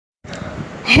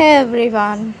Hey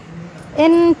everyone.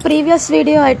 In previous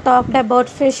video I talked about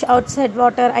fish outside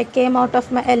water. I came out of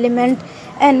my element,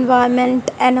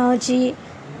 environment, energy.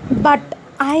 But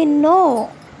I know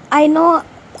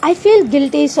I feel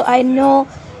guilty, so I know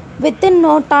within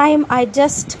no time I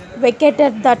just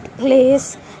vacated that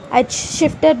place. I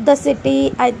shifted the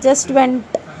city. I just went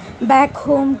back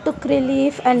home, took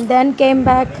relief, and then came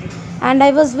back, and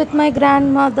I was with my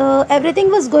grandmother.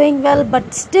 Everything was going well,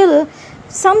 but still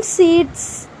some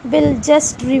seeds will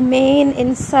just remain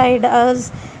inside us.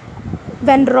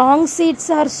 When wrong seeds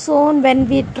are sown, when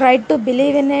we try to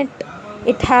believe in it,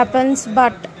 it happens.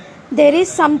 But there is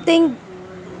something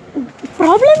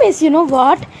problem is, you know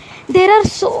what, there are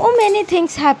so many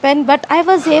things happen, but I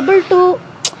was able to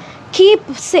keep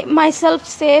myself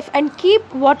safe and keep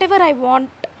whatever I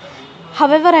want,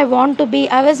 however I want to be.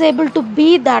 I was able to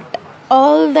be that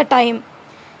all the time,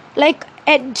 like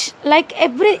edge, like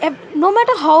no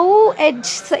matter how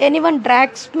edge anyone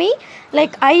drags me,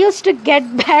 like I used to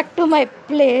get back to my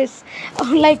place,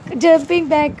 like jumping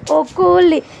back, oh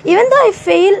coolly. Even though I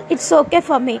fail, it's okay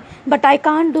for me, but I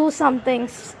can't do some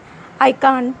things. I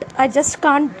just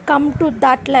can't come to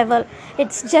that level.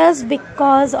 It's just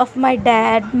because of my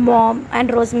dad, mom,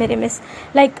 and Rosemary Miss.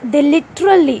 Like they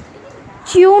literally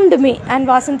tuned me. And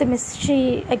Vasanthi Miss,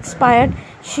 she expired.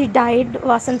 She died,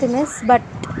 Vasanthi Miss, but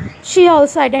she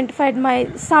also identified my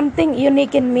something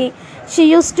unique in me.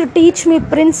 She used to teach me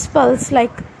principles.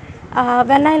 Like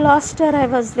when I lost her, I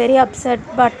was very upset,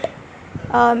 but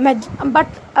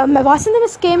Vasanthi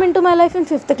Miss came into my life in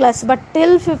fifth class. But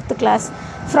till fifth class,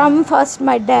 from first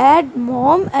my dad,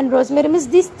 mom, and Rosemary Miss,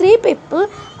 these three people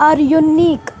are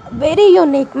unique, very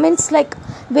unique. Means like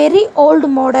very old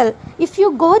model. If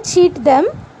you go cheat them,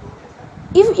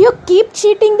 if you keep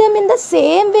cheating them in the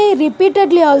same way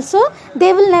repeatedly, also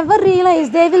they will never realize.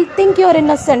 They will think you're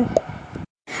innocent.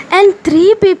 And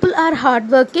three people are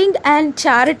hardworking and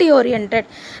charity oriented.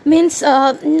 Means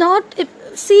not if,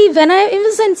 see, when I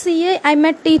was in CA, I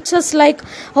met teachers like,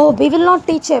 oh, we will not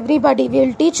teach everybody, we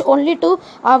will teach only to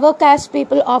our caste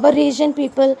people, our region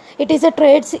people. It is a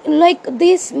trade like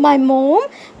this. My mom,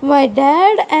 my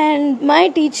dad, and my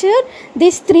teacher,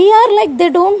 these three are like, they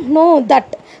don't know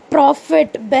that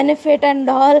profit benefit and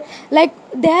all. Like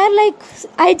they are like,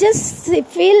 I just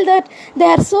feel that they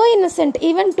are so innocent.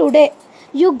 Even today,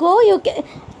 you go, you can,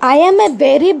 I am a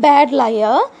very bad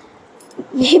liar.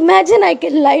 Imagine I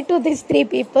can lie to these three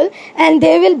people and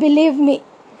they will believe me.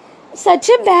 Such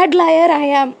a bad liar I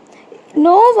am.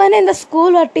 No one in the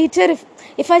school or teacher,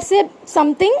 if I say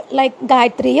something like,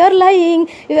 Gayatri, you're lying,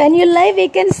 when you lie we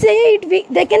can say it,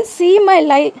 they can see my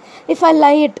lie if I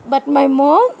lie it. But my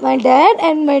mom, my dad,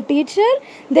 and my teacher,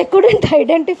 they couldn't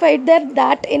identify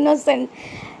that innocent.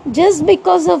 Just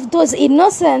because of those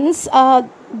innocence,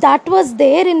 that was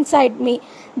there inside me,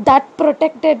 that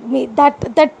protected me, that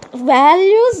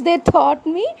values they taught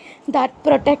me, that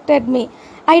protected me.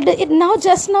 Now,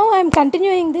 just now I'm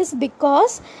continuing this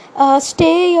because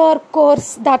stay your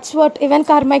course. That's what even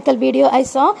Carmichael video I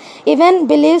saw. Even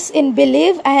believes in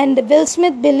believe, and Will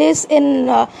Smith believes in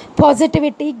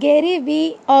positivity. Gary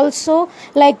Vee also,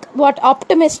 like what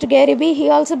optimist Gary Vee, he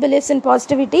also believes in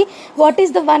positivity. What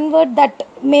is the one word that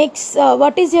makes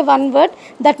what is your one word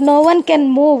that no one can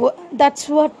move? That's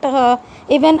what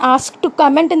even asked to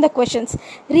comment in the questions.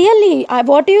 Really,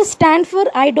 what do you stand for?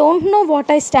 I don't know what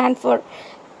I stand for.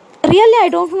 Really, I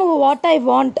don't know what I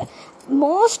want.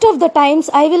 Most of the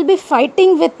times I will be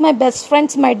fighting with my best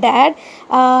friends, my dad,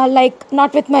 like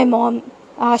not with my mom.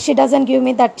 She doesn't give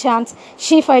me that chance.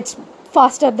 She fights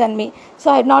faster than me. So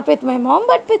I'm not with my mom,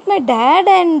 but with my dad,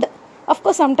 and of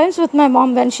course sometimes with my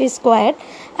mom when she's quiet.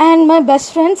 And my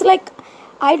best friends, like,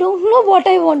 I don't know what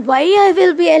I want. Why I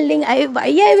will be yelling? Why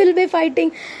I will be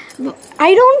fighting?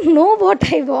 I don't know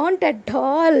what I want at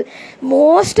all.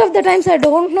 Most of the times I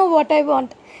don't know what I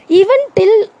want. Even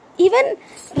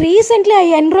recently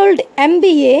I enrolled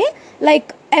MBA.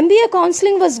 Like MBA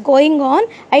counseling was going on.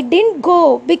 I didn't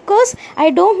go because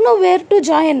I don't know where to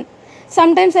join.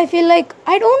 Sometimes I feel like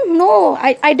I don't know.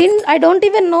 I don't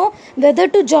even know whether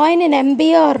to join in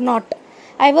MBA or not.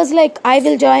 I was like, I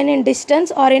will join in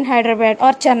distance or in Hyderabad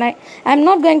or Chennai. I'm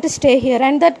not going to stay here.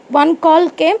 And that one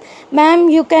call came, ma'am,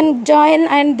 you can join,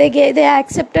 and they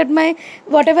accepted my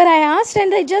whatever I asked,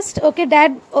 and I just, okay,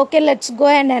 dad, okay, let's go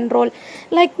and enroll.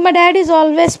 Like my dad is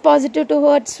always positive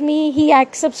towards me. He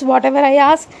accepts whatever I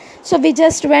ask. So we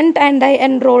just went and I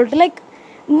enrolled. Like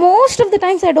most of the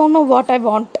times I don't know what I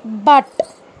want, but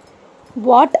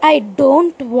what I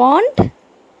don't want,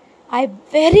 I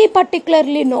very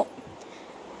particularly know.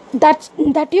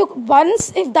 that you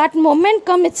once, if that moment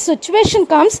comes, its situation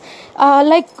comes,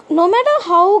 like no matter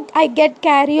how I get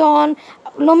carry on,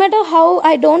 no matter how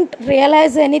I don't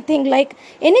realize anything, like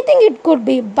anything it could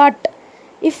be, but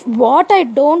if what I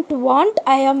don't want,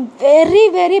 I am very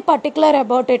very particular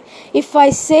about it. If I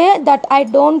say that I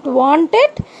don't want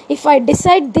it, if I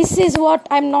decide this is what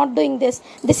I'm not doing, this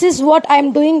is what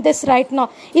I'm doing this right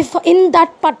now, if in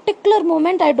that particular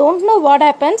moment I don't know what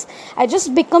happens, I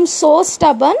just become so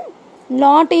stubborn,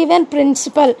 not even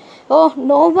principle, oh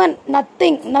no one,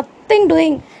 nothing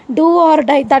doing, do or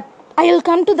die, that I'll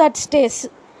come to that stage.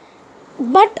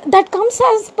 But that comes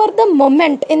as per the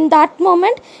moment. In that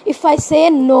moment, if I say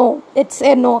no, it's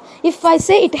a no. If I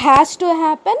say it has to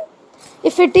happen,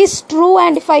 if it is true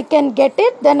and if I can get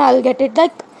it, then I'll get it.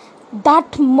 Like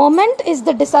that moment is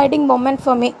the deciding moment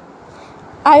for me.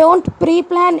 I don't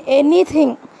pre-plan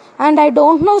anything, and I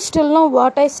don't know still know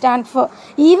what I stand for.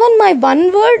 Even my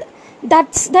one word,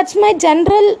 that's my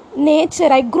general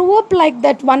nature. I grew up like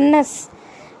that, oneness,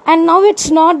 and now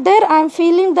it's not there. I'm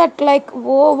feeling that like,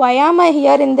 oh, why am I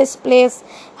here in this place?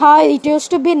 It used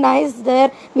to be nice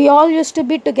there, we all used to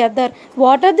be together.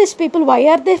 What are these people, why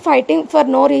are they fighting for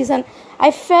no reason? I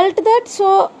felt that.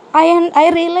 So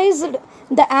I realized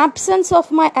the absence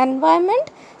of my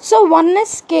environment, so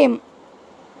oneness came.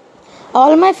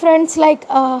 All my friends, like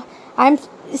I'm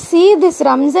see this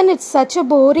Ramzan, it's such a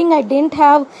boring. I didn't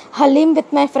have halim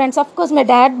with my friends. Of course my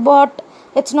dad bought,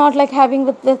 it's not like having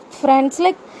with the friends.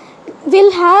 Like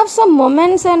we'll have some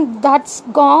moments and that's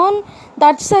gone.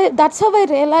 That's how I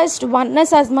realized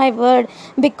oneness as my word,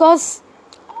 because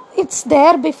it's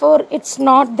there before, it's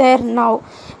not there now.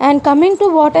 And coming to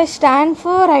what I stand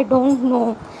for, I don't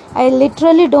know, I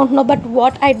literally don't know. But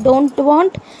what I don't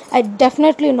want, I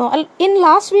definitely know. In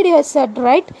last video I said,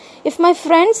 right, if my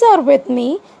friends are with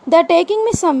me, they're taking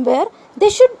me somewhere, they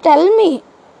should tell me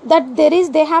that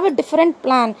they have a different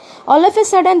plan. All of a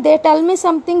sudden they tell me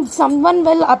something, someone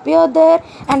will appear there,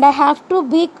 and I have to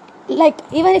be like,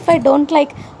 even if I don't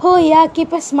like, oh yeah,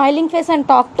 keep a smiling face and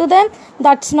talk to them.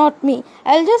 That's not me.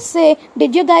 I'll just say,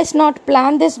 did you guys not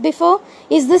plan this before?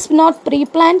 Is this not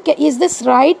pre-planned? Is this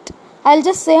right? I'll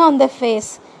just say on their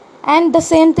face. And the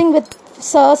same thing with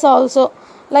sirs also.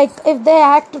 Like if they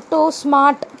act too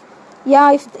smart,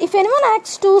 yeah, if anyone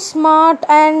acts too smart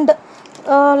and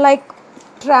like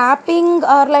trapping,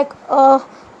 or like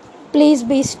please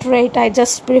be straight, I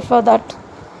just prefer that.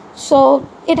 So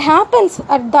it happens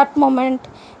at that moment.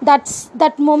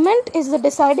 That moment is the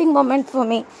deciding moment for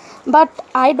me. But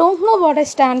I don't know what I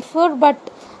stand for, but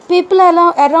people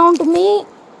around me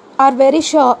are very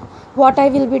sure what I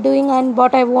will be doing and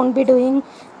what I won't be doing.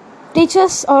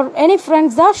 Teachers or any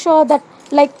friends are sure that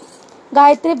like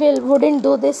Gayatri wouldn't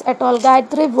do this at all,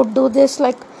 Gayatri would do this.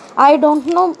 Like I don't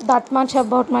know that much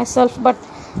about myself. But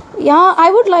yeah,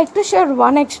 I would like to share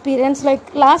one experience.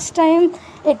 Like last time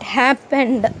it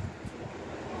happened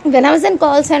when I was in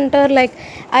call center. Like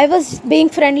I was being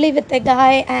friendly with a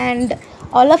guy, and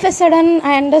all of a sudden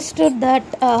I understood that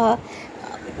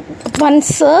one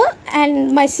sir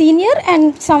and my senior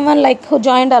and someone like who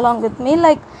joined along with me,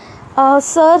 like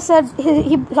sir said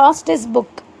he lost his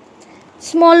book,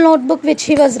 small notebook which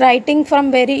he was writing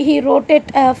from, he wrote it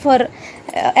for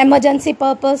emergency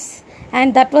purpose,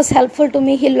 and that was helpful to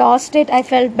me. He lost it, I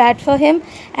felt bad for him.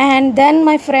 And then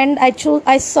my friend,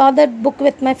 I saw that book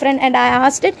with my friend and I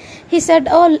asked it. He said,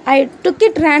 oh, I took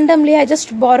it randomly, I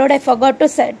just borrowed, I forgot to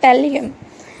tell him.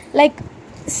 Like,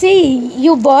 see,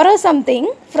 you borrow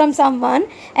something from someone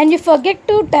and you forget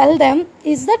to tell them,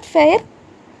 is that fair?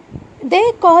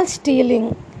 They call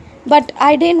stealing. But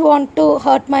I didn't want to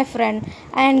hurt my friend,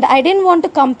 and I didn't want to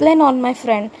complain on my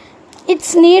friend.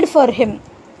 It's need for him,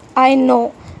 I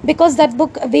know, because that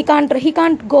book he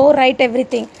can't go write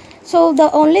everything. So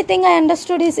the only thing I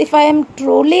understood is, if I am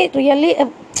truly really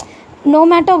no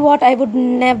matter what, I would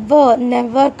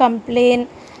never complain.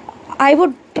 I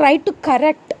would try to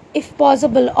correct if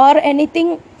possible, or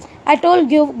anything. I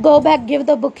told you, go back, give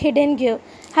the book. He didn't give.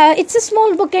 It's a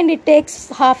small book and it takes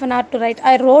half an hour to write.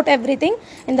 I wrote everything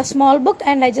in the small book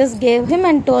and I just gave him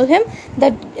and told him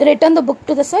that return the book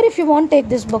to the sir if you won't take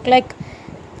this book. Like,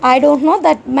 I don't know,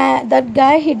 that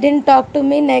guy, he didn't talk to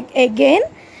me again,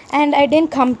 and I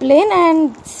didn't complain,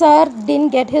 and sir didn't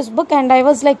get his book, and I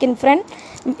was like in front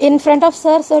of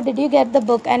sir, so did you get the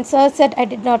book? And sir said I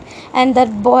did not. And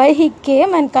that boy, he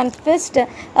came and confessed,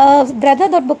 brother,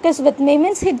 the book is with me,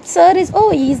 means sir is,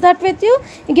 oh, is that with you,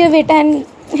 give it. And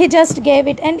he just gave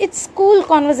it, and it's cool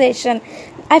conversation.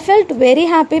 I felt very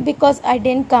happy because I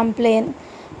didn't complain.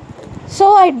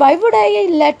 So why would I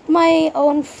let my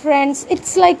own friends?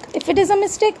 It's like, if it is a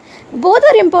mistake, both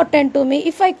are important to me.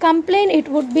 If I complain, it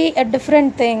would be a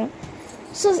different thing.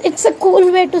 So it's a cool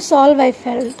way to solve, I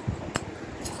felt.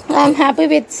 I'm happy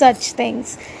with such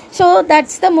things. So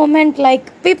that's the moment,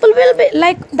 like, people will be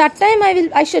like, that time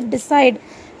I should decide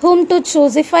whom to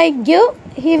choose. If I give,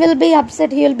 he will be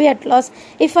upset, he will be at loss.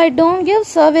 If I don't give,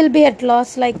 sir will be at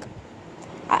loss. Like,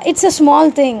 it's a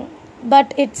small thing,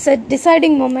 but it's a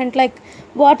deciding moment. Like,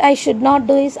 what I should not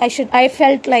do is, I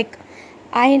felt like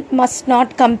I must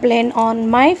not complain on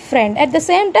my friend. At the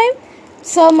same time,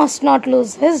 sir must not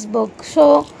lose his book.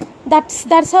 So that's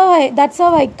how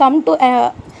I come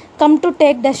to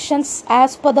take decisions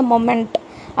as per the moment.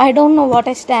 I don't know what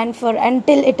I stand for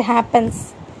until it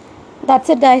happens. That's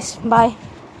it, guys. Bye.